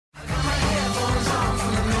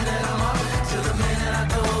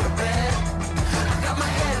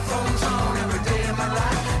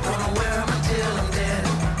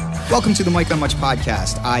Welcome to the Mike on Much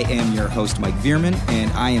podcast. I am your host, Mike Veerman, and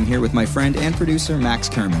I am here with my friend and producer, Max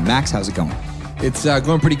Kerman. Max, how's it going? It's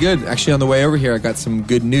going pretty good. Actually, on the way over here, I got some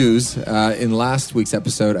good news. In last week's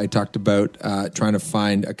episode, I talked about trying to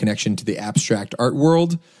find a connection to the abstract art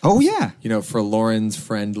world. Oh, yeah. You know, for Lauren's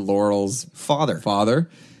friend Laurel's father.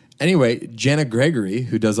 Anyway, Jenna Gregory,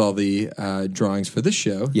 who does all the drawings for this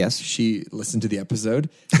show, yes, she listened to the episode,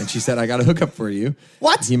 and she said, I got a hookup for you.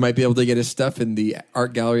 What? You might be able to get his stuff in the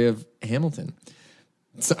Art Gallery of Hamilton.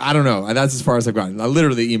 So I don't know. That's as far as I've gotten.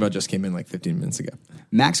 Literally, the email just came in like 15 minutes ago.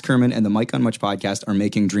 Max Kerman and the Mike on Much podcast are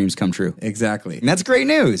making dreams come true. Exactly. And that's great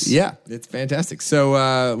news. Yeah, it's fantastic. So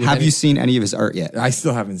have you seen any of his art yet? I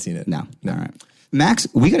still haven't seen it. No. All right. Max,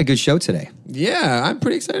 we got a good show today. Yeah, I'm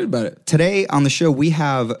pretty excited about it. Today on the show, we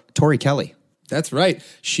have Tori Kelly. That's right.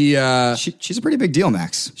 She's a pretty big deal,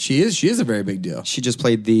 Max. She is a very big deal. She just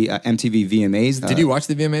played the MTV VMAs. Did you watch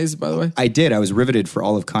the VMAs, by the way? I did. I was riveted for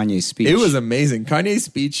all of Kanye's speech. It was amazing. Kanye's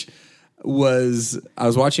speech I was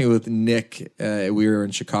watching it with Nick. We were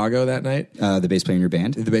in Chicago that night. The bass player in your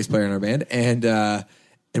band? The bass player in our band.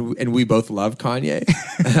 And we both love Kanye.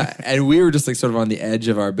 And we were just like sort of on the edge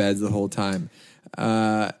of our beds the whole time.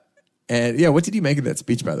 And yeah, what did you make of that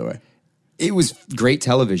speech, by the way? It was great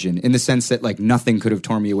television in the sense that like nothing could have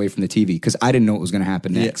torn me away from the TV because I didn't know what was going to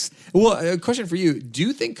happen next. Yeah. Well, a question for you. Do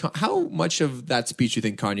you think, how much of that speech do you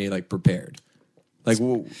think Kanye like prepared? Like,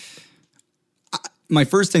 my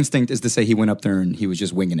first instinct is to say he went up there and he was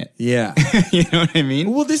just winging it. Yeah. You know what I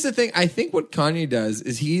mean? Well, this is the thing. I think what Kanye does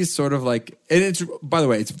is he's sort of like, and it's, by the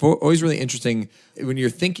way, it's always really interesting when you're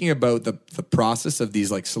thinking about the process of these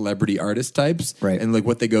like celebrity artist types, right, and like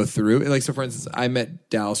what they go through. Like, so for instance, I met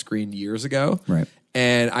Dallas Green years ago. Right.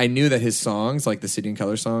 And I knew that his songs, like the City and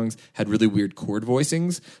Color songs, had really weird chord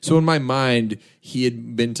voicings. So in my mind, he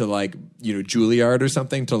had been to like, you know, Juilliard or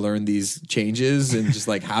something to learn these changes and just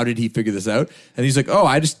like, how did he figure this out? And he's like, oh,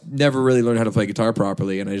 I just never really learned how to play guitar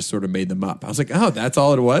properly and I just sort of made them up. I was like, oh, that's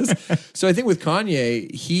all it was? So I think with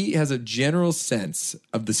Kanye, he has a general sense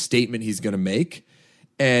of the statement he's going to make.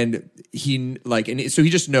 And so he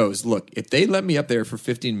just knows, look, if they let me up there for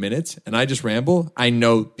 15 minutes and I just ramble, I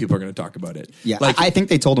know people are going to talk about it. Yeah, like, I think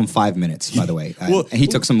they told him 5 minutes, by the way. And he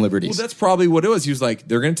took some liberties. Well, that's probably what it was. He was like,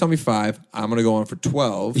 they're going to tell me 5. I'm going to go on for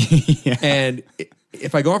 12. Yeah. And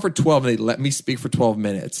if I go on for 12 and they let me speak for 12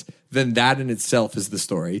 minutes, then that in itself is the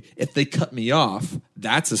story. If they cut me off,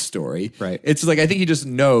 that's a story. Right. It's like, I think he just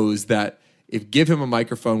knows that if give him a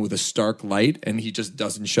microphone with a stark light and he just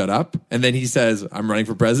doesn't shut up, and then he says, I'm running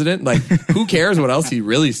for president, like, who cares what else he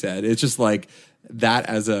really said? It's just like that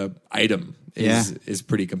as a item is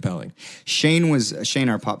pretty compelling. Shane,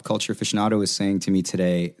 our pop culture aficionado, was saying to me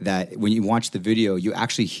today that when you watch the video, you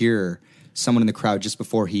actually hear someone in the crowd just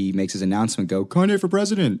before he makes his announcement go, Kanye for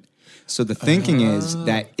president. So the thinking is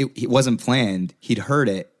that it wasn't planned. He'd heard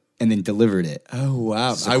it and then delivered it. Oh,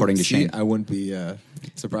 wow. According to Shane. I wouldn't be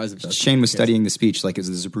surprised if that's Shane was studying the speech like it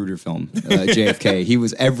was the Zapruder film, JFK. He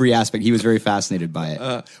was every aspect. He was very fascinated by it.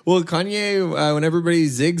 Well, Kanye, when everybody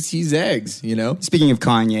zigs, he zags, you know? Speaking of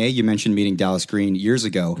Kanye, you mentioned meeting Dallas Green years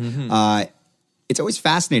ago. Mm-hmm. It's always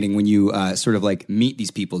fascinating when you sort of like meet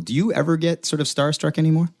these people. Do you ever get sort of starstruck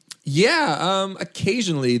anymore? Yeah,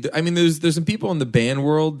 occasionally. I mean, there's some people in the band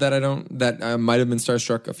world that I might have been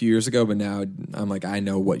starstruck a few years ago, but now I'm like, I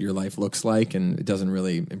know what your life looks like, and it doesn't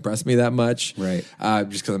really impress me that much, right?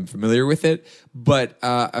 Just because I'm familiar with it. But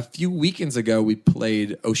a few weekends ago, we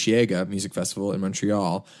played Osheaga Music Festival in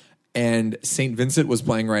Montreal, and St. Vincent was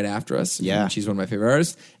playing right after us. Yeah, she's one of my favorite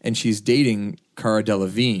artists, and she's dating Cara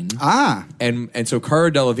Delevingne. And so Cara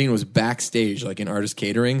Delevingne was backstage, like in artist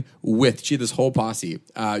catering, she had this whole posse.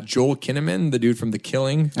 Joel Kinnaman, the dude from The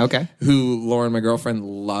Killing, who Lauren, my girlfriend,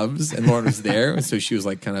 loves, and Lauren was there, and so she was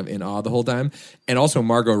like kind of in awe the whole time. And also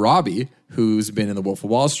Margot Robbie, who's been in The Wolf of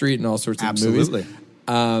Wall Street and all sorts of movies.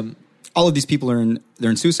 All of these people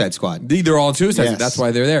they're in Suicide Squad. They're all in Suicide Squad. That's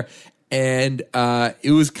why they're there. And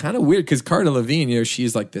it was kind of weird because Cara Delevingne, you know,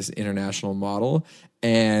 she's like this international model.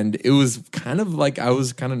 And it was kind of like I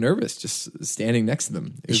was kind of nervous just standing next to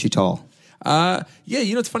them. Is she tall? Yeah,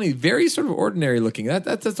 you know, it's funny. Very sort of ordinary looking.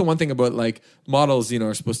 That's the one thing about like models, you know,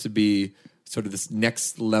 are supposed to be sort of this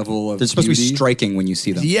next level of They're supposed beauty. to be striking when you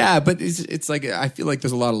see them. Yeah, but it's like I feel like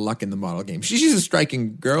there's a lot of luck in the model game. She's a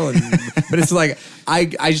striking girl, but it's like I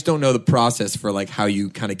just don't know the process for like how you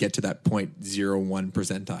kind of get to that 0.01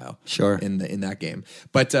 percentile. Sure. In that game.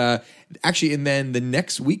 But actually, and then the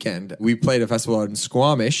next weekend we played a festival out in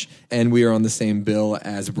Squamish, and we were on the same bill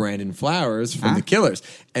as Brandon Flowers from The Killers.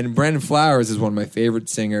 And Brandon Flowers is one of my favorite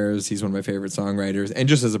singers. He's one of my favorite songwriters, and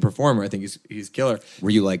just as a performer, I think he's killer. Were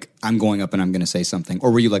you like, I'm going up up and I'm going to say something?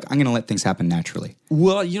 Or were you like, I'm going to let things happen naturally?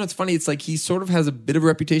 Well, you know, it's funny. It's like he sort of has a bit of a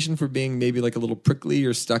reputation for being maybe like a little prickly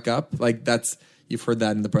or stuck up. Like you've heard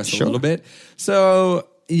that in the press a little bit. So,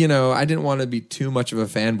 you know, I didn't want to be too much of a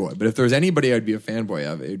fanboy. But if there was anybody I'd be a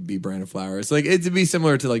fanboy of, it would be Brandon Flowers. Like it'd be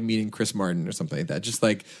similar to like meeting Chris Martin or something like that. Just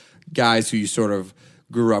like guys who you sort of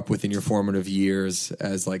grew up with in your formative years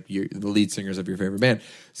as like the lead singers of your favorite band.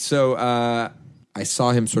 So I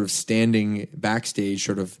saw him sort of standing backstage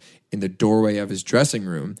sort of in the doorway of his dressing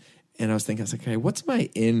room. And I was like, okay, what's my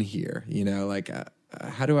in here? You know, like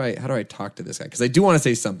how do I talk to this guy? Because I do want to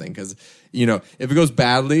say something. Because you know, if it goes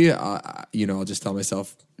badly, you know, I'll just tell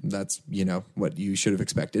myself that's you know what you should have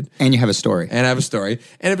expected. And you have a story. And I have a story.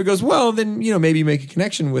 And if it goes well, then you know maybe you make a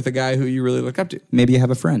connection with a guy who you really look up to. Maybe you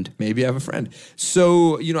have a friend. Maybe I have a friend.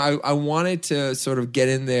 So you know, I wanted to sort of get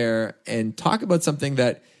in there and talk about something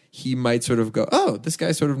that he might sort of go, oh, this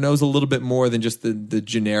guy sort of knows a little bit more than just the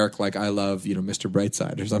generic, like, I love, you know, Mr.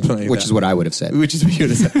 Brightside or something like that. Which is what I would have said. Which is what you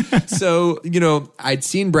would have said. So, you know, I'd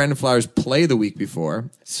seen Brandon Flowers play the week before.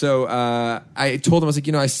 So I told him, I was like,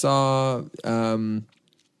 you know, I saw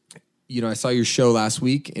your show last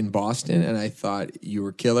week in Boston, and I thought you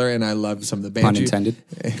were killer, and I loved some of the banter. Pun intended.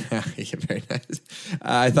 Yeah, very nice.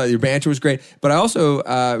 I thought your banter was great, but I also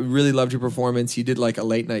really loved your performance. You did like a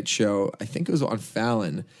late night show. I think it was on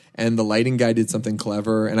Fallon, and the lighting guy did something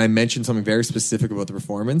clever, and I mentioned something very specific about the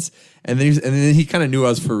performance, and then he kind of knew I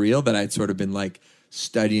was for real, that I'd sort of been like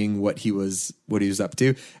studying what he was up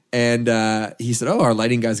to. And he said, oh, our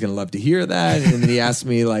lighting guy's going to love to hear that. And then he asked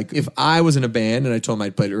me, like, if I was in a band, and I told him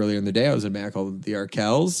I'd played earlier in the day. I was in a band called the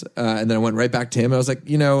Arkells. And then I went right back to him. I was like,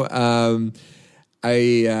 you know,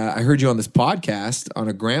 I heard you on this podcast, on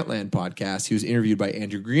a Grantland podcast. He was interviewed by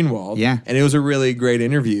Andrew Greenwald. Yeah. And it was a really great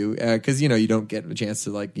interview because, you know, you don't get a chance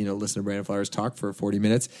to, like, you know, listen to Brandon Flowers talk for 40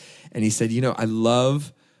 minutes. And he said, you know, I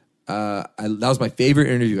love... that was my favorite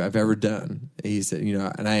interview I've ever done. He said, you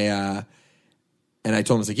know, and I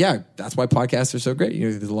told him, I was like, yeah, that's why podcasts are so great.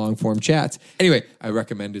 You know, the long form chats. Anyway, I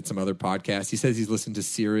recommended some other podcasts. He says he's listened to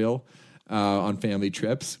Serial on family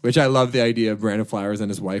trips, which I love the idea of Brandon Flowers and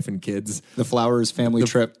his wife and kids. The Flowers family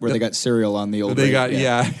trip where they got cereal on the old. They got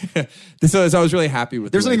yeah. So I was really happy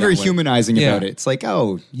with. There's the way something very that went. humanizing about it. It's like,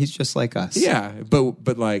 oh, he's just like us. Yeah,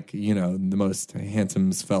 but like, you know, the most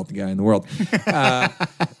handsome svelte guy in the world.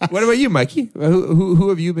 What about you, Mikey? Who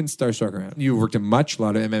have you been starstruck around? You've worked at a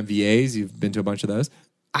lot of MMVAs. You've been to a bunch of those.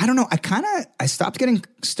 I don't know. I stopped getting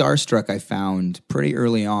starstruck, I found pretty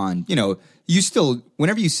early on. You know,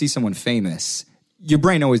 whenever you see someone famous, your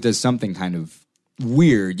brain always does something kind of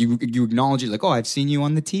weird. You acknowledge it, like, oh, I've seen you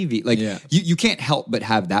on the TV. Like, you can't help but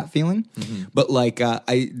have that feeling. Mm-hmm. But like,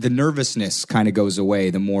 the nervousness kind of goes away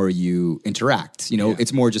the more you interact. You know,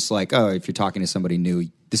 it's more just like, oh, if you're talking to somebody new,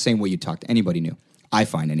 the same way you talk to anybody new. I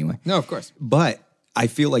find anyway. No, of course. But I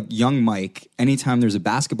feel like young Mike, anytime there's a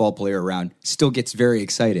basketball player around, still gets very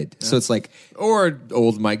excited. Yeah. So it's like... Or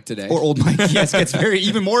old Mike today. Or old Mike, yes, gets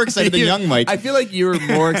even more excited than young Mike. I feel like you're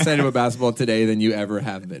more excited about basketball today than you ever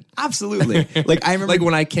have been. Absolutely. Like, I remember... Like,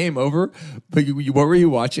 when I came over, but what were you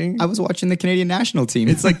watching? I was watching the Canadian national team.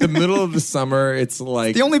 It's like the middle of the summer. It's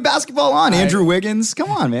like... the only basketball on. Andrew Wiggins. Come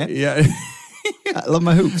on, man. Yeah. I love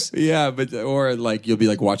my hoops. Yeah, or like you'll be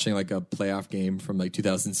like watching like a playoff game from like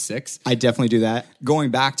 2006. I definitely do that.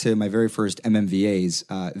 Going back to my very first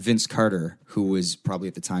MMVAs, Vince Carter, who was probably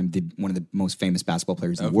at the time one of the most famous basketball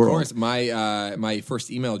players in the world. Of course. My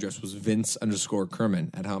first email address was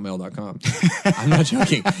vince_Kerman@hotmail.com. I'm not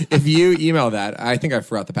joking. If you email that, I think I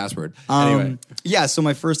forgot the password. Anyway. Yeah, so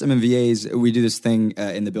my first MMVAs, we do this thing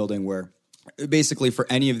in the building where basically for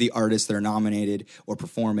any of the artists that are nominated or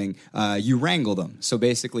performing, you wrangle them. So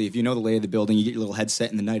basically, if you know the lay of the building, you get your little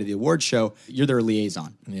headset in the night of the award show, you're their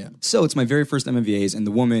liaison. Yeah. So it's my very first MMVAs, and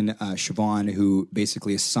the woman, Siobhan, who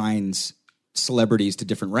basically assigns celebrities to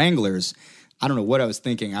different wranglers, I don't know what I was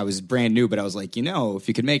thinking. I was brand new, but I was like, you know, if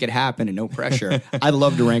you could make it happen and no pressure, I'd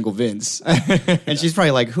love to wrangle Vince. And she's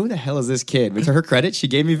probably like, who the hell is this kid? But to her credit, she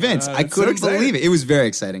gave me Vince. I couldn't believe it. It was very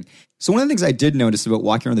exciting. So one of the things I did notice about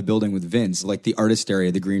walking around the building with Vince, like the artist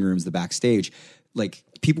area, the green rooms, the backstage, like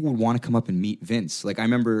people would want to come up and meet Vince. Like I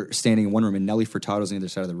remember standing in one room and Nelly Furtado's on the other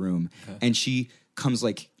side of the room. And she comes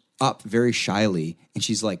like up very shyly, and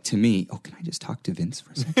she's like to me, "Oh, can I just talk to Vince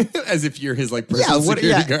for a second?" As if you're his like personal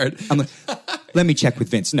security guard. I'm like, "Let me check with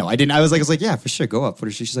Vince." No, I didn't. I was like, "Yeah, for sure, go up." What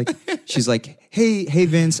is she? She's like, "Hey,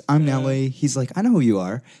 Vince, I'm Nelly." He's like, "I know who you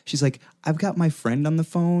are." She's like, "I've got my friend on the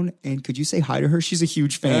phone, and could you say hi to her? She's a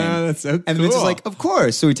huge fan." That's so cool. And Vince is like, "Of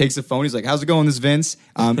course." So he takes the phone. He's like, "How's it going, this Vince?"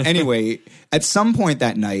 Anyway, at some point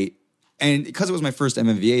that night, and because it was my first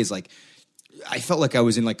MMVAs, like, I felt like I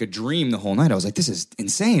was in like a dream the whole night. I was like, this is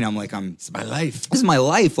insane. I'm like, It's my life. this is my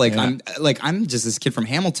life. Like Yeah. I'm just this kid from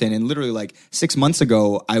Hamilton, and literally like 6 months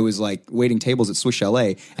ago I was like waiting tables at Swiss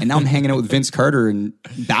Chalet, and now I'm hanging out with Vince Carter and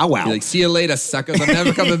Bow Wow. You're like, see you later, suckers. I'm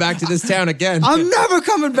never coming back to this town again. I'm never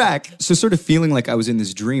coming back. So sort of feeling like I was in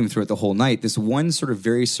this dream throughout the whole night, this one sort of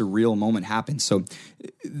very surreal moment happened. So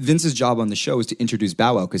Vince's job on the show is to introduce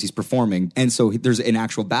Bow Wow because he's performing. And so there's an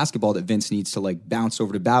actual basketball that Vince needs to like bounce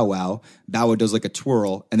over to Bow Wow. Bow Wow does like a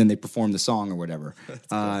twirl and then they perform the song or whatever.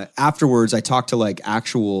 Afterwards, I talked to like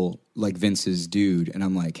actual like Vince's dude and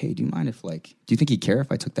I'm like, hey, do you mind if like, do you think he'd care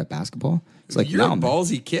if I took that basketball? He's like, You're no, a man.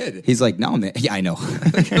 ballsy kid. He's like, no, man. Yeah, I know.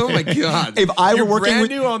 Oh my God. If I were you're working brand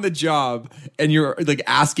with- new on the job and you're like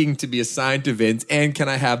asking to be assigned to Vince and can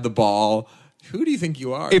I have the ball? Who do you think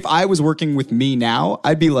you are? If I was working with me now,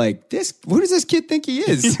 I'd be like, who does this kid think he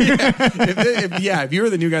is? if you were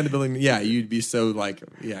the new guy in the building, you'd be so like,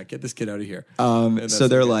 get this kid out of here. And that's So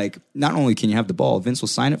they're okay. like, not only can you have the ball, Vince will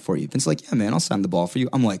sign it for you. Vince's like, yeah, man, I'll sign the ball for you.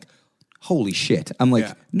 I'm like, holy shit. I'm like,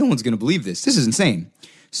 Yeah. no one's going to believe this. This is insane.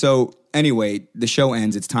 So anyway, the show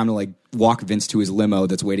ends. It's time to like walk Vince to his limo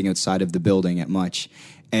that's waiting outside of the building at Much.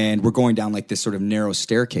 And we're going down like this sort of narrow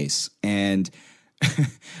staircase. And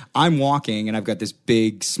I'm walking and I've got this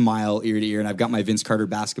big smile ear to ear and I've got my Vince Carter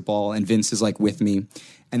basketball and Vince is like with me.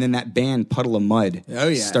 And then that band Puddle of Mud Oh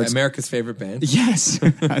yeah, starts. America's favorite band. Yes.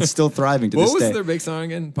 It's still thriving to What this was day. their big song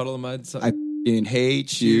again? Puddle of Mud. I f***ing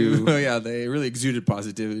hate you. Oh yeah, they really exuded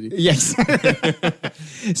positivity. Yes.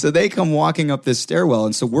 So they come walking up this stairwell,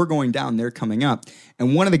 and so we're going down, they're coming up.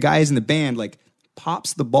 And one of the guys in the band, like,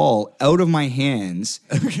 pops the ball out of my hands,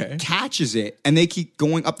 Okay. catches it, and they keep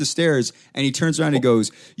going up the stairs, and he turns around and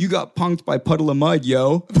goes, you got punked by Puddle of Mud,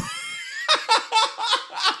 yo.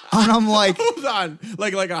 And I'm like, Hold on,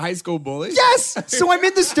 like a high school bully. yes. So I'm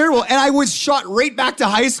in the stairwell and I was shot right back to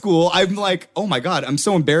high school. I'm like, oh my God, I'm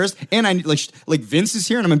so embarrassed. And I like Vince is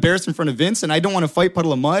here and I'm embarrassed in front of Vince and I don't want to fight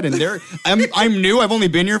Puddle of Mud. And I'm new. I've only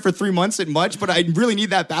been here for 3 months at Much, but I really need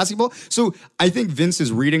that basketball. So I think Vince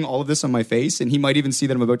is reading all of this on my face and he might even see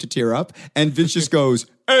that I'm about to tear up. And Vince just goes,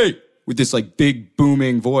 hey, with this like big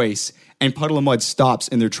booming voice. And Puddle of Mud stops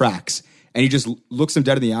in their tracks. And he just looks him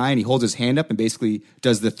dead in the eye and he holds his hand up and basically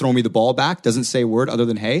does the throw me the ball back, doesn't say a word other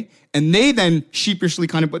than hey. And they then sheepishly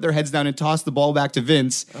kind of put their heads down and toss the ball back to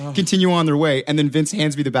Vince, continue on their way. And then Vince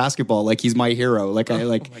hands me the basketball like he's my hero. Oh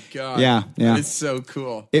my God. Yeah. It's so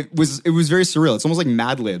cool. It was very surreal. It's almost like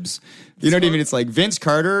Mad Libs. You know what I mean? It's like Vince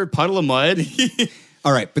Carter, Puddle of Mud.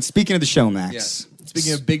 All right. But speaking of the show, Max. Yes.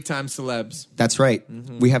 Speaking of big time celebs. That's right.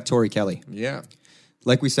 We have Tori Kelly. Yeah.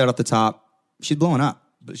 Like we said at the top, she's blowing up.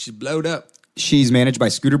 But she blowed up. She's managed by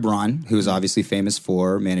Scooter Braun, who is obviously famous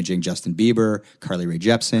for managing Justin Bieber, Carly Rae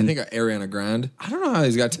Jepsen. I think Ariana Grande. I don't know how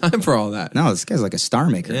he's got time for all that. No, this guy's like a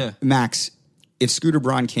star maker. Yeah. Max, if Scooter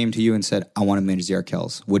Braun came to you and said, I want to manage the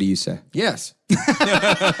Arkells, what do you say? Yes.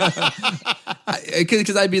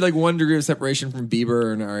 Because I'd be like 1 degree of separation from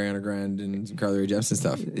Bieber and Ariana Grande and Carly Rae Jepsen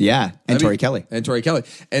stuff. Yeah, and Tori Kelly. And Tori Kelly.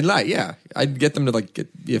 And like, yeah, I'd get them to like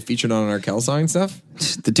be featured on an Arkell song and stuff.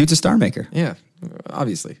 The dude's a star maker. Yeah,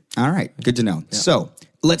 obviously. All right, good to know. So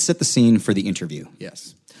let's set the scene for the interview.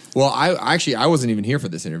 Yes. Well, I wasn't even here for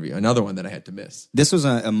this interview. Another one that I had to miss. This was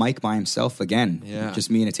a mic by himself again. Yeah.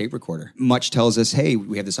 Just me and a tape recorder. Much tells us, hey,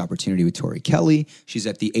 we have this opportunity with Tori Kelly. She's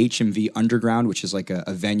at the HMV Underground, which is like a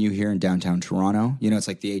venue here in downtown Toronto. You know, it's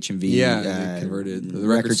like the HMV they converted the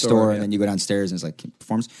record store, yeah. and then you go downstairs and it's like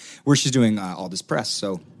performs where she's doing all this press.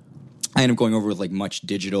 So I ended up going over with like Much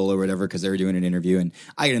Digital or whatever because they were doing an interview, and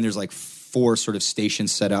there's like 4 sort of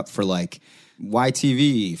stations set up for like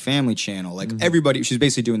YTV, Family Channel, like everybody. She's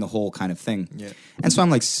basically doing the whole kind of thing. Yeah. And so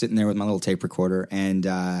I'm like sitting there with my little tape recorder, and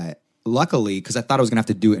luckily, because I thought I was gonna have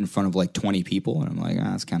to do it in front of like 20 people, and I'm like,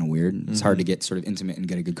 that's kind of weird. It's hard to get sort of intimate and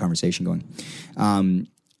get a good conversation going.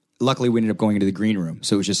 Luckily, we ended up going into the green room,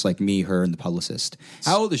 so it was just like me, her, and the publicist.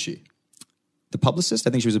 How old is she? The publicist,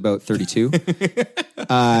 I think she was about 32.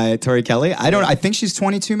 Tori Kelly, I think she's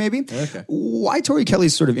 22 maybe. Okay. Why Tori Kelly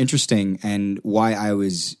is sort of interesting and why I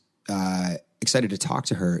was excited to talk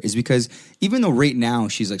to her is because even though right now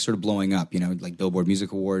she's like sort of blowing up, you know, like Billboard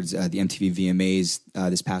Music Awards, the MTV VMAs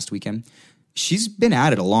this past weekend, she's been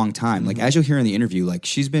at it a long time. Like as you'll hear in the interview, like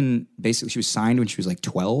she was signed when she was like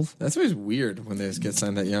 12. That's always weird when they get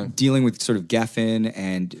signed that young. Dealing with sort of Geffen,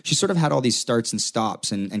 and she sort of had all these starts and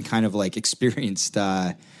stops and kind of like experienced,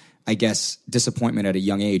 I guess, disappointment at a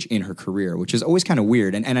young age in her career, which is always kind of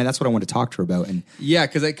weird. And that's what I want to talk to her about. And Yeah,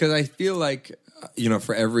 because I feel like, you know,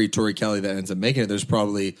 for every Tori Kelly that ends up making it, there's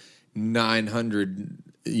probably 900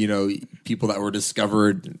 people that were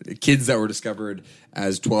discovered, kids that were discovered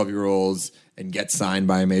as 12-year-olds and get signed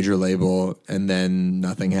by a major label, and then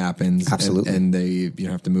nothing happens. Absolutely. And they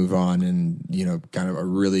have to move on, and kind of are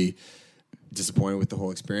really disappointed with the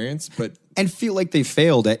whole experience, and feel like they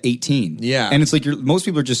failed at 18. Yeah. And it's like most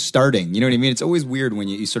people are just starting. You know what I mean? It's always weird when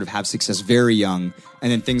you sort of have success very young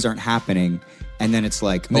and then things aren't happening. And then it's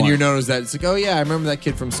like... And then you're known as that. It's like, oh yeah, I remember that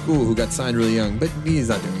kid from school who got signed really young, but he's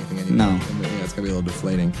not doing anything anymore. No. And, it's going to be a little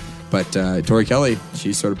deflating. But Tori Kelly,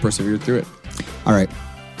 she sort of persevered through it. All right,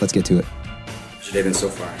 let's get to it. How's your day been so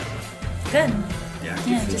far? Good. Yeah.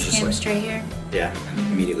 Yeah, just came straight here. Yeah, and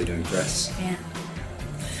immediately doing press. Yeah.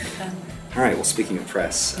 All right, well, speaking of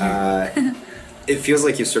press, it feels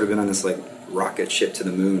like you've sort of been on this, like, rocket ship to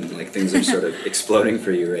the moon. Like, things are sort of exploding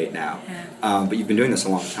for you right now. Yeah. But you've been doing this a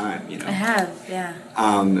long time, I have, yeah.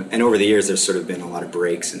 And over the years, there's sort of been a lot of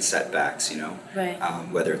breaks and setbacks, Right.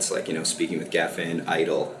 Whether it's, like, speaking with Geffen,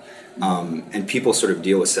 Idol. And people sort of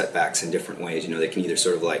deal with setbacks in different ways. They can either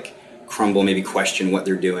sort of, like, crumble, maybe question what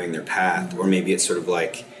they're doing, their path, or maybe it's sort of,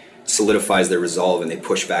 like, solidifies their resolve and they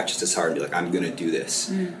push back just as hard and be like, I'm going to do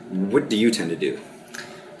this. What do you tend to do?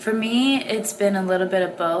 For me, it's been a little bit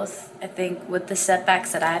of both. I think with the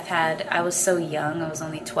setbacks that I've had, I was so young. I was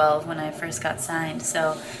only 12 when I first got signed.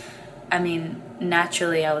 So, I mean,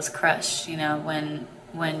 naturally I was crushed,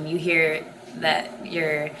 when you hear that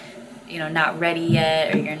you're, not ready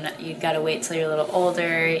yet, or you got to wait till you're a little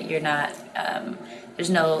older, you're not, there's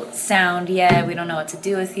no sound yet, we don't know what to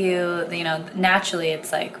do with you. Naturally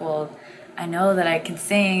it's like, well, I know that I can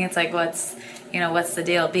sing. It's like, what's the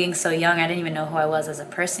deal? Being so young, I didn't even know who I was as a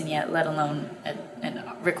person yet, let alone a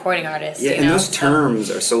recording artist. Yeah, and those terms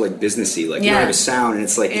are so, like, businessy. Like, you have a sound, and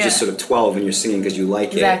it's like you're just sort of 12 and you're singing because you like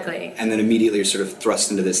it. Exactly. And then immediately you're sort of thrust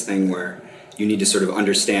into this thing where you need to sort of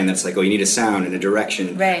understand that it's like, oh, you need a sound and a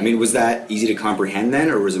direction. Right. I mean, was that easy to comprehend then,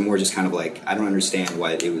 or was it more just kind of like, I don't understand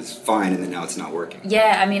why it was fine and then now it's not working?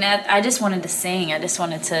 Yeah, I mean, I just wanted to sing. I just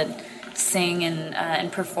wanted to sing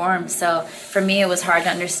and perform. So for me, it was hard to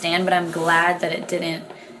understand, but I'm glad that it didn't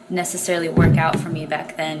necessarily work out for me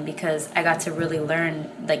back then, because I got to really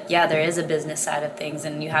learn, like, yeah, there is a business side of things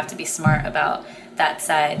and you have to be smart about that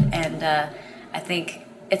side. And I think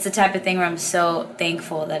it's the type of thing where I'm so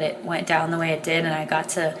thankful that it went down the way it did, and I got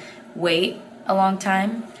to wait a long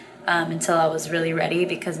time until I was really ready,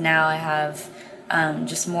 because now I have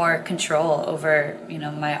just more control over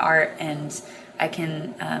my art, and I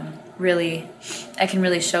can really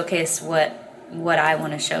showcase what I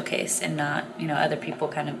want to showcase, and not other people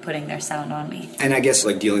kind of putting their sound on me. And I guess,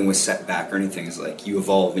 like, dealing with setback or anything is like you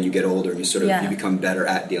evolve when you get older and you sort of you become better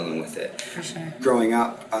at dealing with it. For sure. Growing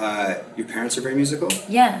up, your parents are very musical?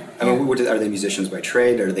 Yeah. I mean, are they musicians by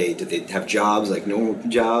trade? Did they have jobs, like normal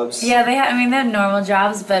jobs? Yeah, they had normal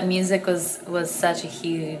jobs, but music was such a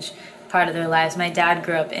huge part of their lives. My dad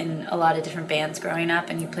grew up in a lot of different bands growing up,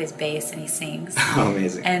 and he plays bass and he sings. Oh,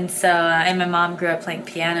 amazing. And so, and my mom grew up playing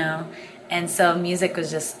piano. And so music was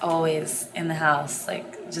just always in the house,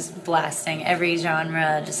 like just blasting every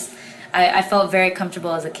genre. I felt very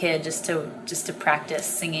comfortable as a kid just to practice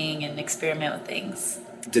singing and experiment with things.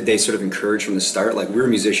 Did they sort of encourage from the start, like, we're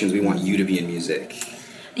musicians, we want you to be in music?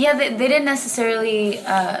 Yeah, they didn't necessarily,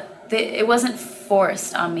 it wasn't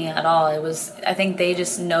forced on me at all. I think they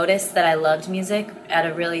just noticed that I loved music at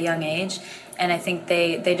a really young age. And I think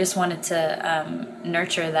they just wanted to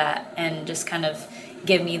nurture that and just kind of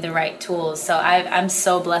give me the right tools. So I'm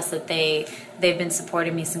so blessed that they've been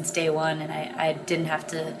supporting me since day one, and I didn't have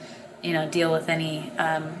to, deal with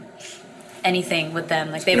anything with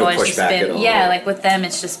them. Like, they've No always just pushback been, at all. like with them,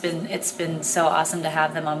 it's been so awesome to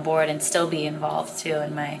have them on board and still be involved too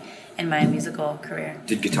in my musical career.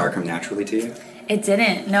 Did guitar come naturally to you? It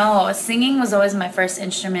didn't. No, singing was always my first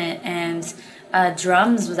instrument, and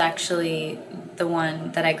drums was actually the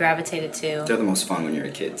one that I gravitated to. They're the most fun when you're a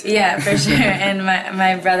kid, too. Yeah, for sure. And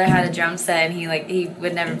my brother had a drum set, and he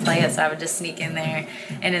would never play it, so I would just sneak in there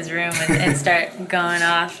in his room and start going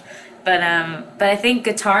off. But I think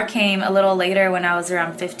guitar came a little later, when I was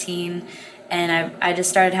around 15, and I just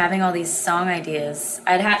started having all these song ideas.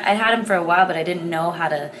 I'd had them for a while, but I didn't know how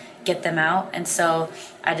to get them out, and so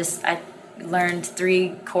I learned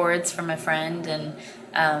 3 chords from a friend, and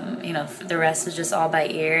the rest was just all by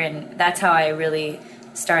ear, and that's how I really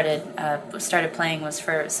started playing, was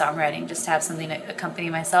for songwriting, just to have something to accompany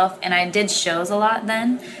myself. And I did shows a lot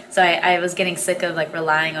then, so I was getting sick of, like,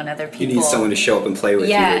 relying on other people. You need someone to show up and play with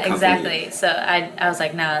you. Yeah, to accompany exactly. you. So I was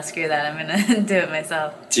like, nah, screw that, I'm gonna do it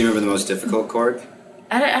myself. Do you remember the most difficult chord?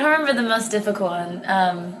 I don't remember the most difficult one.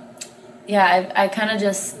 I kind of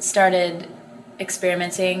just started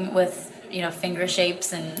experimenting with finger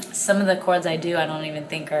shapes, and some of the chords I do I don't even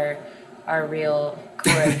think are real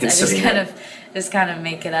chords. I just kind of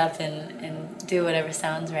make it up and do whatever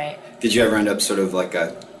sounds right. Did you ever end up sort of like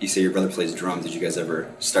you say your brother plays drums, did you guys ever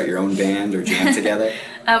start your own band or jam together?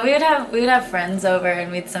 We would have friends over,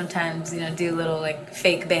 and we'd sometimes do little like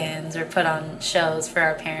fake bands or put on shows for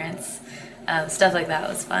our parents. Stuff like that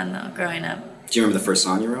was fun though, growing up. Do you remember the first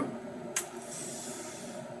song you wrote?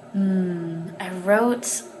 I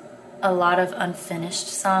wrote a lot of unfinished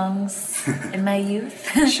songs in my youth.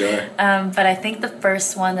 Sure. But I think the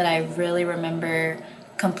first one that I really remember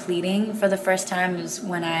completing for the first time was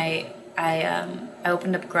when I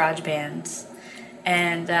opened up GarageBand,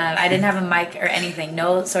 and I didn't have a mic or anything,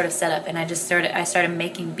 no sort of setup, and I started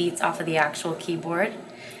making beats off of the actual keyboard,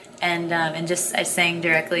 and I sang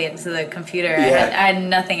directly into the computer. Yeah. I had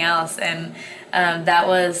nothing else, and that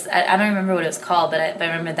was I don't remember what it was called, but I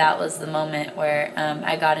remember that was the moment where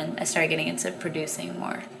I started getting into producing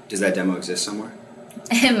more. Does that demo exist somewhere?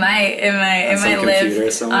 It might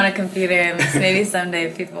live somewhere? on a computer, and maybe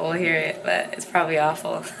someday people will hear it, but it's probably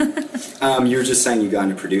awful. You were just saying you got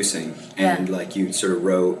into producing, and Yeah. like you sort of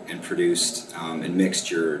wrote and produced and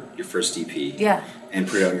mixed your first EP. Yeah. And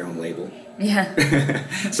put it on your own label. Yeah.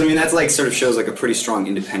 So I mean that's like sort of shows like a pretty strong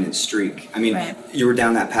independent streak. I mean, Right. you were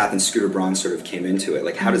down that path and Scooter Braun sort of came into it.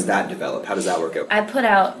 Like how does that develop? How does that work out? I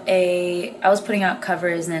was putting out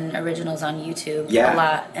covers and originals on YouTube Yeah. a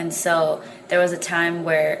lot, and so there was a time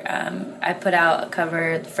where I put out a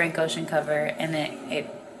cover, the Frank Ocean cover, and it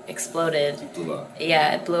exploded. Blew up.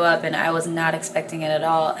 Yeah, it blew up, and I was not expecting it at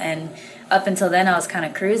all. And up until then, I was kind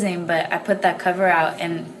of cruising, but I put that cover out,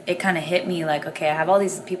 and it kind of hit me like, okay, I have all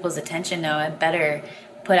these people's attention now. I better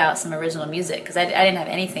put out some original music, because I didn't have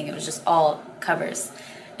anything. It was just all covers.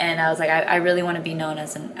 And I was like, I really want to be known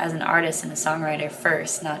as an artist and a songwriter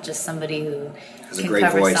first, not just somebody who Has a can great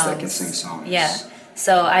cover voice songs. that can sing songs. Yeah.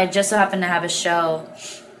 So I just so happened to have a show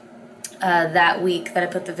that week that I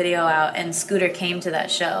put the video out, and Scooter came to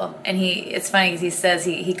that show, and it's funny because he says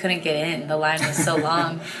he couldn't get in, the line was so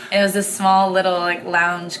long, and it was this small little like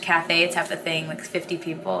lounge cafe type of thing, like 50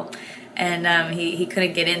 people, and he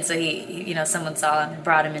couldn't get in, so he someone saw him and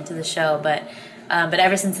brought him into the show, but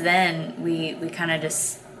ever since then we kind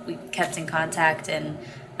of we kept in contact, and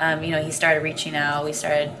he started reaching out, we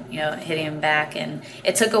started hitting him back, and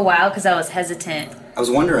it took a while because I was hesitant. I was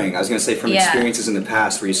wondering, I was going to say from Yeah. experiences in the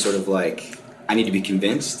past where you sort of like, I need to be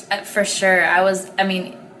convinced. For sure.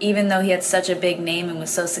 Even though he had such a big name and was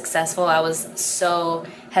so successful, I was so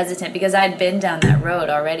hesitant because I'd been down that road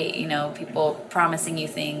already, people promising you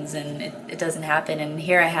things and it doesn't happen. And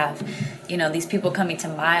here I have, these people coming to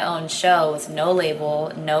my own show with no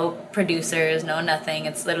label, no producers, no nothing.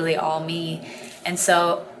 It's literally all me. And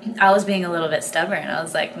so I was being a little bit stubborn. I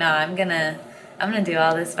was like, no, I'm gonna do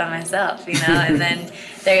all this by myself, and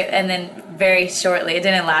then very shortly, it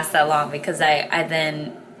didn't last that long because I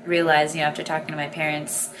then realized, after talking to my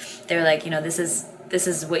parents, they were like, this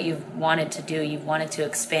is what you've wanted to do. You've wanted to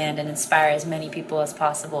expand and inspire as many people as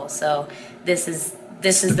possible. So this is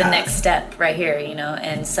the next step right here,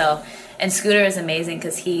 And Scooter is amazing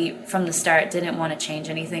because he, from the start, didn't want to change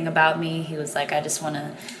anything about me. He was like, I just want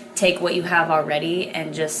to take what you have already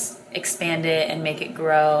and just expand it and make it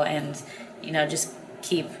grow and just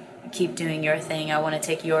keep doing your thing. I want to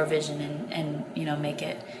take your vision and make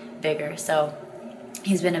it bigger. So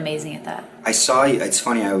he's been amazing at that. I saw you, it's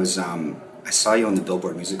funny, I saw you on the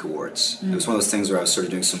Billboard Music Awards. It was one of those things where I was sort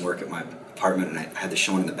of doing some work at my apartment and I had the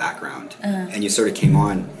show on in the background. And you sort of came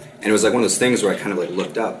on, and it was like one of those things where I kind of like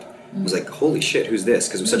looked up. I was like, holy shit, who's this?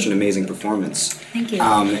 Because it was such an amazing performance. Thank you.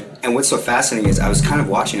 And what's so fascinating is I was kind of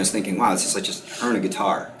watching, I was thinking, wow, this is like just her and a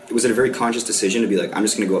guitar. Was it a very conscious decision to be like, I'm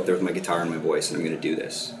just going to go up there with my guitar and my voice and I'm going to do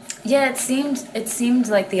this? Yeah, it seemed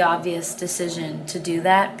like the obvious decision to do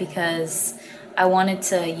that because I wanted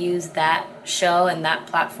to use that show and that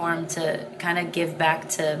platform to kind of give back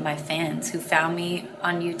to my fans who found me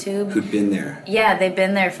on YouTube. Who'd been there. Yeah, they've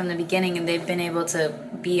been there from the beginning and they've been able to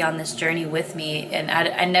be on this journey with me. And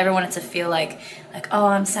I never wanted to feel like, oh,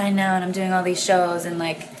 I'm signed now and I'm doing all these shows and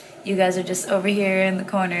like, you guys are just over here in the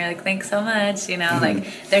corner, like, thanks so much, like,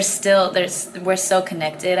 we're so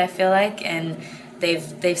connected, I feel like, and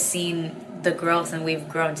they've seen the growth and we've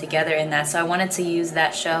grown together in that. So I wanted to use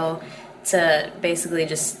that show to basically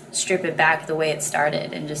just strip it back the way it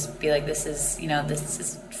started and just be like, this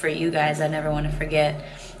is for you guys. I never want to forget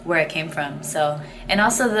where it came from. So, and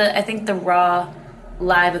also I think the raw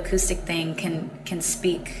live acoustic thing can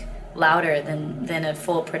speak louder than a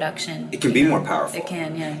full production. It can be more powerful. It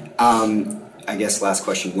can, yeah. I guess last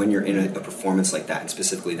question, when you're in a performance like that, and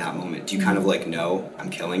specifically that moment, do you kind of like know I'm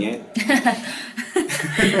killing it?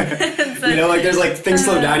 You know, like there's like things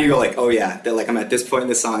slow down, you go like, oh yeah, that like I'm at this point in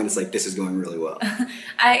the song and it's like this is going really well.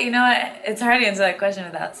 You know what, it's hard to answer that question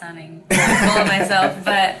without sounding full of myself,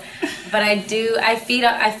 but I feed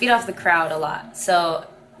off the crowd a lot. So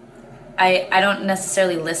I don't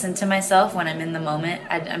necessarily listen to myself when I'm in the moment.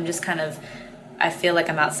 I'm just kind of, I feel like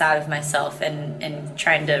I'm outside of myself and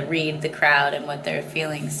trying to read the crowd and what they're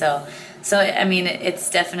feeling. So I mean, it's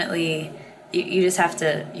definitely, you just have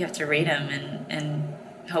to read them and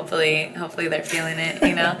hopefully they're feeling it,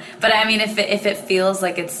 you know. But I mean, if it feels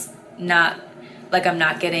like it's not, like I'm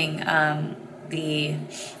not getting the,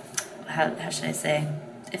 how should I say,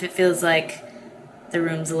 if it feels like the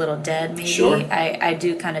room's a little dead, maybe Sure. I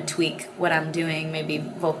do kind of tweak what I'm doing, maybe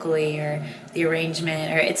vocally or the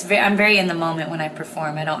arrangement, or I'm very in the moment when I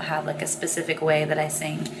perform. I don't have like a specific way that I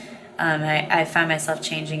sing. I find myself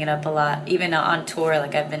changing it up a lot, even on tour.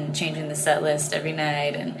 Like I've been changing the set list every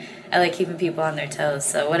night, and I like keeping people on their toes.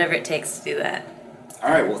 So whatever it takes to do that. All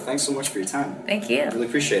right, well, thanks so much for your time. Thank you. I really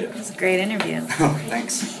appreciate it. It was a great interview. Oh,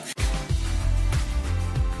 thanks.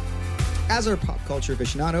 As our pop culture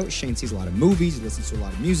aficionado, Shane sees a lot of movies, he listens to a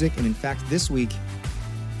lot of music, and in fact, this week,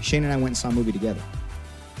 Shane and I went and saw a movie together.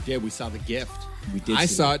 Yeah, we saw The Gift. We did. I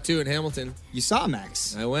see saw it too in Hamilton. You saw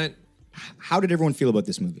Max. I went. How did everyone feel about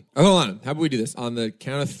this movie? Oh, hold on. How about we do this? On the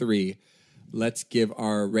count of 3, let's give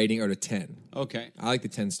our rating out of 10. Okay. I like the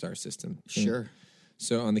 10-star system. Sure.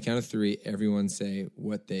 So on the count of 3, everyone say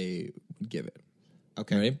what they would give it.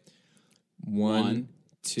 Okay. Ready? 1,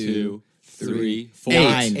 2, 3, 4.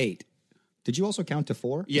 8. Did you also count to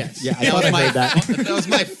 4? Yes. Yeah, I thought I heard that. That was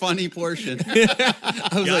my funny portion.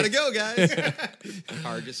 Gotta go, guys.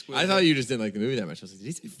 Hard to squeeze. I thought you just didn't like the movie that much. I was like, did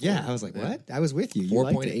he say 4? Yeah, I was like, what? I was with you. You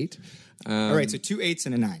liked it. 4.8. All right, so 2 8s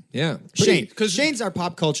and a 9. Yeah. Shane, because Shane's our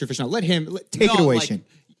pop culture aficionado. Let him take it away, Shane.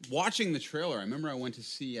 Watching the trailer, I remember I went to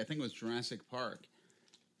see, I think it was Jurassic Park,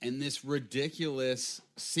 and this ridiculous,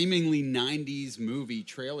 seemingly 90s movie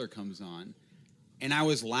trailer comes on, and I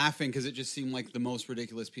was laughing because it just seemed like the most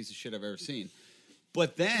ridiculous piece of shit I've ever seen.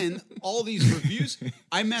 But then all these reviews,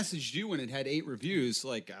 I messaged you when it had 8 reviews.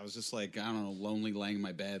 Like, I was just like, I don't know, lonely laying in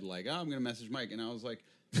my bed, like, oh, I'm going to message Mike. And I was like,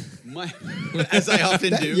 Mike, as I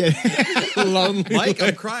often do, Lonely. Mike,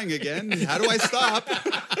 I'm crying again. How do I stop?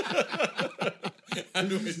 How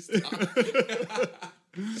do I stop?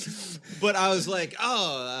 But I was like,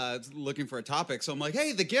 looking for a topic. So I'm like,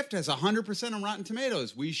 hey, The Gift has 100% on Rotten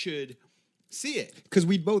Tomatoes. We should see it. Because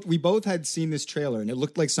we both had seen this trailer, and it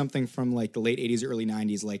looked like something from like the late 80s or early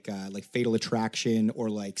 90s, like Fatal Attraction or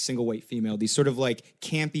like Single White Female. These sort of like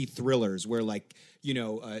campy thrillers where like, you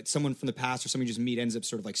know, someone from the past or someone you just meet ends up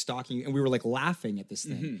sort of like stalking you. And we were like laughing at this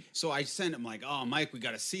thing. Mm-hmm. So I sent him like, oh, Mike, we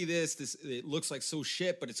got to see this. It looks like so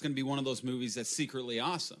shit, but it's going to be one of those movies that's secretly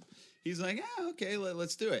awesome. He's like, yeah, okay,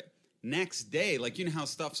 let's do it. Next day, like, you know how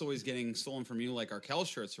stuff's always getting stolen from you, like our Kel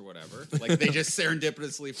shirts or whatever. Like, they just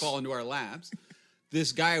serendipitously fall into our laps.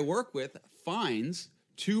 This guy I work with finds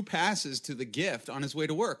 2 passes to The Gift on his way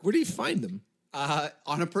to work. Where do you find them?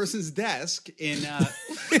 On a person's desk in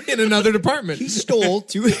In another department. He stole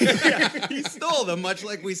 2. he stole them, much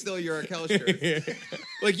like we stole your Kel shirt.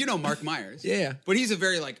 Like, you know Mark Myers. Yeah. But he's a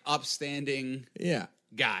very, like, upstanding Yeah.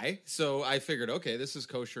 guy. So I figured, okay, this is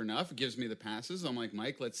kosher enough. It gives me the passes. I'm like,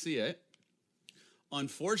 Mike, let's see it.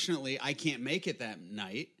 Unfortunately, I can't make it that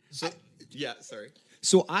night. So, sorry.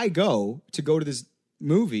 So I go to this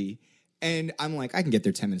movie, and I'm like, I can get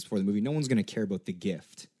there 10 minutes before the movie. No one's going to care about The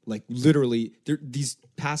Gift. Like, literally, these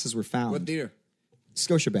passes were found. What theater?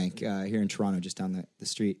 Scotiabank here in Toronto, just down the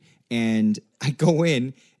street. And I go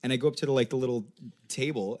in, and I go up to the little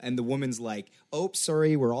table, and the woman's like, "Oh,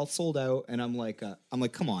 sorry, we're all sold out." And I'm like,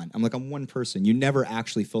 come on. I'm one person. You never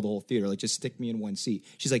actually fill the whole theater. Like, just stick me in one seat.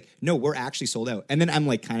 She's like, "No, we're actually sold out." And then I'm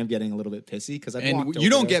like, kind of getting a little bit pissy because And you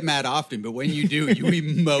don't get mad often, but when you do, you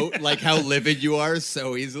emote like how livid you are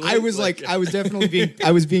so easily. I was definitely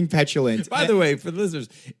being petulant. By the way, for the listeners,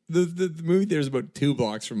 the movie theater is about 2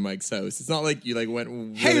 blocks from Mike's house. It's not like you like went.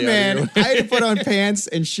 Really Hey man, I had to put on pants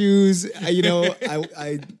and shoes.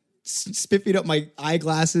 I spiffied up my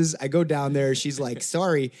eyeglasses. I go down there. She's like,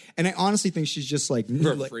 "Sorry," and I honestly think she's just like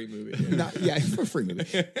for a free movie. For a free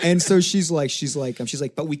movie. And so she's like,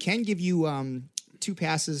 "But we can give you 2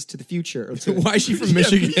 passes to the future." Why is she from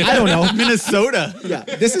Michigan? I don't know. Minnesota. Yeah,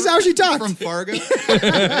 this is how she talks. From Fargo.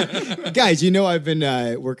 Guys, you know I've been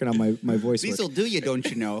working on my voice. These will do you, don't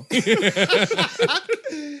you know?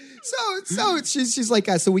 So she's like,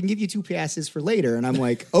 so we can give you 2 passes for later, and I'm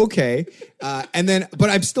like, okay, and then, but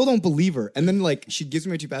I still don't believe her, and then like she gives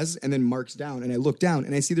me my 2 passes, and then marks down, and I look down,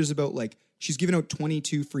 and I see there's about like she's giving out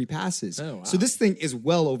 22 free passes. Oh, wow. So this thing is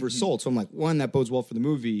well oversold. So I'm like, 1, that bodes well for the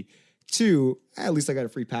movie. 2, at least I got a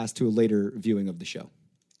free pass to a later viewing of the show.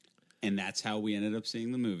 And that's how we ended up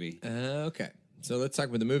seeing the movie. Okay, so let's talk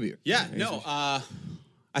about the movie. Yeah, no, I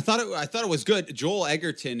thought it was good. Joel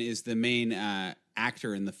Edgerton is the main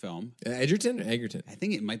actor in the film. Edgerton or Egerton? I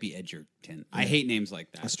think it might be Edgerton. I hate names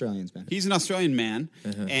like that. Australians, man. He's an Australian man,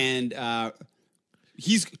 and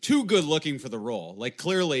he's too good looking for the role. Like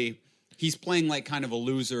clearly, he's playing like kind of a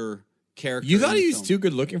loser character. You thought in the he was film. too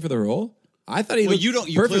good looking for the role? I thought he Well, looked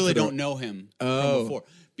you perfect clearly for the don't role. know him Oh. from before.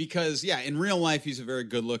 Because, yeah, in real life, he's a very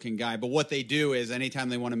good-looking guy. But what they do is anytime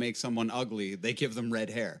they want to make someone ugly, they give them red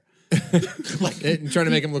hair. Trying to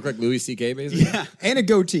make him look like Louis C.K. basically? Yeah. And a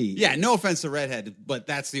goatee. Yeah, no offense to redhead, but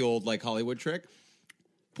that's the old, like, Hollywood trick.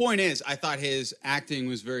 Point is, I thought his acting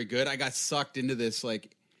was very good. I got sucked into this,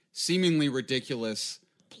 like, seemingly ridiculous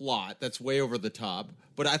plot that's way over the top.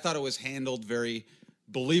 But I thought it was handled very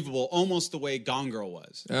believable, almost the way Gone Girl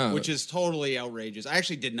was, which is totally outrageous. I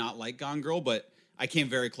actually did not like Gone Girl, but I came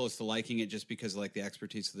very close to liking it just because of like the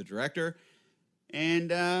expertise of the director.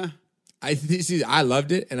 And I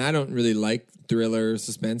loved it, and I don't really like thriller,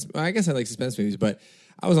 suspense. Well, I guess I like suspense movies, but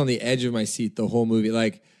I was on the edge of my seat the whole movie.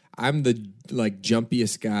 Like I'm the like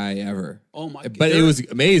jumpiest guy ever. Oh my! But it was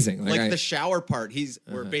amazing. Like the shower part,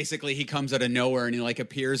 where basically he comes out of nowhere and he like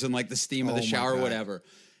appears in like the steam of the shower, or whatever.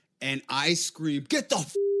 And I scream, "Get the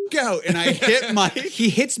f*** out!" And I hit my. He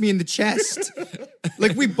hits me in the chest.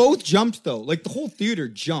 Like we both jumped though. Like the whole theater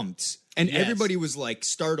jumped, and everybody was like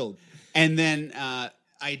startled. And then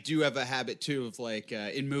I do have a habit too of like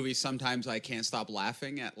in movies sometimes I can't stop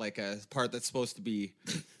laughing at like a part that's supposed to be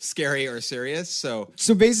scary or serious. So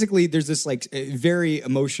basically, there's this like very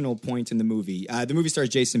emotional point in the movie. The movie stars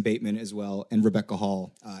Jason Bateman as well, and Rebecca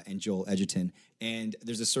Hall and Joel Edgerton. And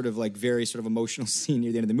there's this sort of like very sort of emotional scene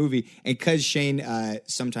near the end of the movie. And because Shane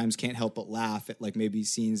sometimes can't help but laugh at like maybe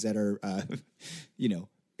scenes that are,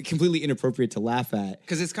 completely inappropriate to laugh at.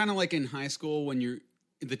 Because it's kind of like in high school when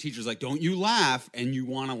the teacher's like, "Don't you laugh," and you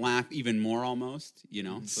want to laugh even more, almost.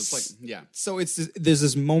 So it's like, yeah. So there's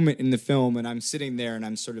this moment in the film, and I'm sitting there, and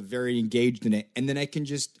I'm sort of very engaged in it, and then I can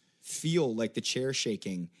just feel like the chair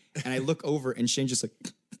shaking, and I look over, and Shane's just like.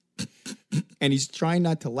 And he's trying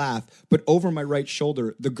not to laugh, but over my right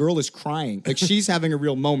shoulder, the girl is crying. Like she's having a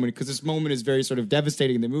real moment because this moment is very sort of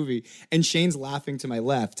devastating in the movie. And Shane's laughing to my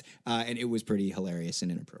left, and it was pretty hilarious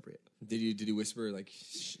and inappropriate. Did he whisper like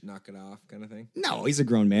knock it off kind of thing? No, he's a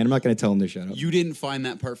grown man. I'm not going to tell him to shut up. You didn't find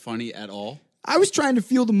that part funny at all? I was trying to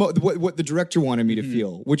feel what the director wanted me to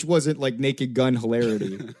feel, which wasn't like Naked Gun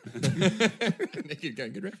hilarity. Naked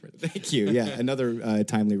Gun, good reference. Thank you. Yeah, another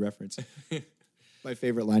timely reference. My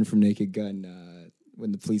favorite line from Naked Gun,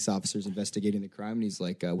 when the police officer's investigating the crime, and he's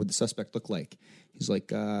like, what'd the suspect look like? He's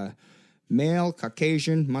like, male,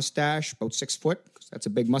 Caucasian, mustache, about 6 foot. That's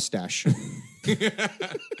a big mustache.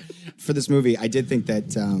 For this movie, I did think that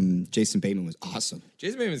Jason Bateman was awesome.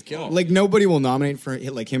 Jason Bateman was killer. Like, nobody will nominate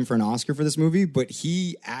him for an Oscar for this movie, but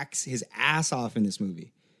he acts his ass off in this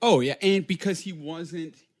movie. Oh, yeah. And because he was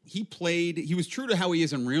true to how he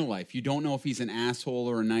is in real life. You don't know if he's an asshole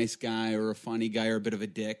or a nice guy or a funny guy or a bit of a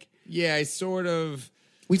dick. Yeah, he's sort of.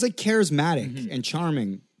 Well, he's like charismatic and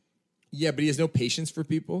charming. Yeah, but he has no patience for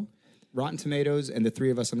people. Rotten Tomatoes and the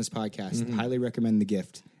 3 of us on this podcast highly recommend The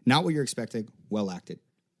Gift. Not what you're expecting, well acted.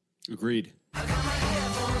 Agreed.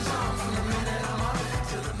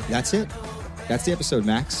 That's it. That's the episode,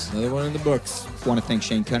 Max. Another one in the books. Want to thank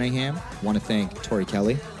Shane Cunningham. Want to thank Tori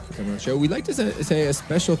Kelly. Coming on the show. We'd like to say a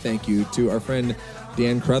special thank you to our friend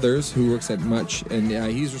Dan Crothers, who works at Much, and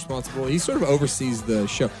he's responsible. He sort of oversees the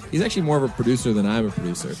show. He's actually more of a producer than I'm a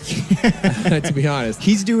producer, to be honest.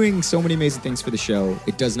 He's doing so many amazing things for the show.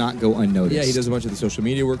 It does not go unnoticed. Yeah, he does a bunch of the social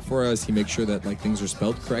media work for us. He makes sure that like things are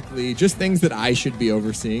spelled correctly, just things that I should be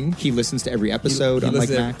overseeing. He listens to every episode, unlike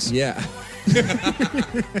Max. Yeah.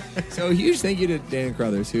 So a huge thank you to Dan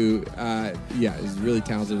Crothers, who is really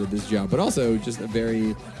talented at this job, but also just a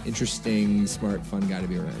very interesting, smart, fun guy to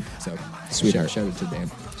be around. So Sweetheart. Shout out to Dan.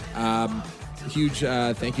 Huge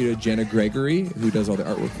thank you to Jenna Gregory, who does all the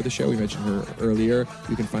artwork for the show. We mentioned her earlier.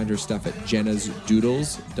 You can find her stuff at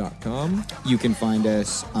jennasdoodles.com. You can find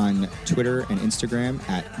us on Twitter and Instagram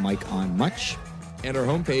at MikeOnMuch. And our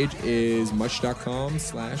homepage is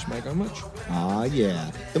much.com/MikeOnMuch. Ah,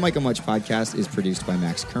 yeah. The Mike on Much podcast is produced by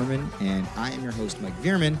Max Kerman, and I am your host, Mike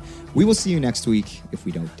Veerman. We will see you next week if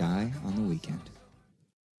we don't die on the weekend.